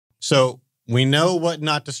So we know what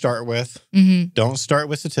not to start with. Don't start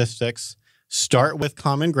with statistics. Start with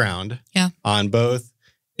common ground on both.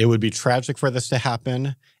 It would be tragic for this to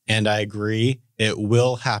happen. And I agree, it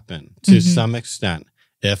will happen to some extent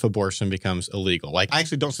if abortion becomes illegal. Like, I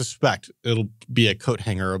actually don't suspect it'll be a coat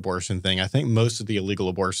hanger abortion thing. I think most of the illegal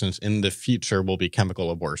abortions in the future will be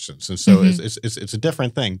chemical abortions. And so it's a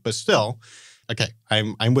different thing. But still, okay,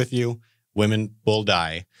 I'm with you. Women will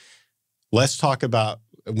die. Let's talk about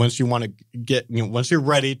once you want to get, once you're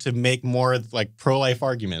ready to make more like pro-life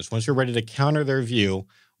arguments, once you're ready to counter their view,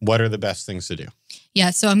 what are the best things to do? Yeah,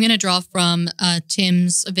 so I'm going to draw from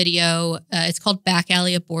Tim's video. It's called Back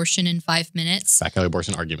Alley Abortion in 5 Minutes. Back Alley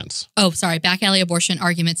Abortion Arguments. Oh, sorry. Back Alley Abortion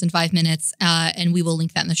Arguments in 5 Minutes. And we will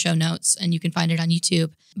link that in the show notes, and you can find it on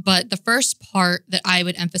YouTube. But the first part that I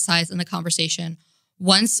would emphasize in the conversation,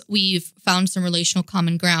 once we've found some relational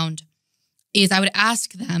common ground, is I would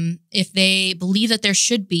ask them if they believe that there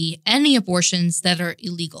should be any abortions that are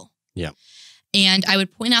illegal. Yeah. And I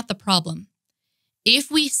would point out the problem.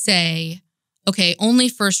 If we say, okay, only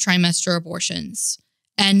first trimester abortions,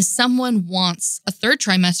 and someone wants a third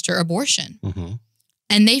trimester abortion,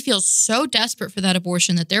 and they feel so desperate for that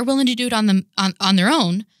abortion that they're willing to do it on their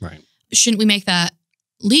own, right? Shouldn't we make that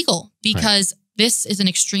legal? Because this is an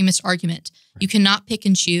extremist argument. You cannot pick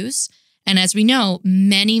and choose. And as we know,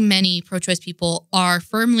 many, many pro-choice people are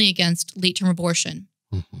firmly against late-term abortion.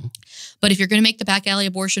 But if you're going to make the back alley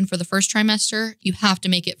abortion for the first trimester, you have to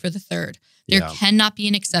make it for the third. There cannot be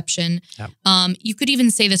an exception. You could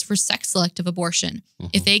even say this for sex-selective abortion.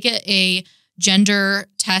 If they get a gender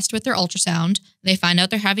test with their ultrasound, they find out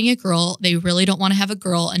they're having a girl, they really don't want to have a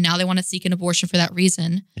girl, and now they want to seek an abortion for that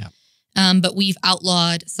reason. But we've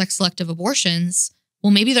outlawed sex-selective abortions.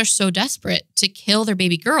 Well, maybe they're so desperate to kill their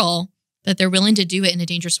baby girl that they're willing to do it in a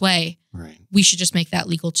dangerous way. We should just make that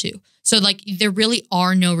legal too. So like there really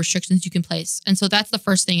are no restrictions you can place. And so that's the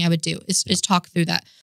first thing I would do is talk through that.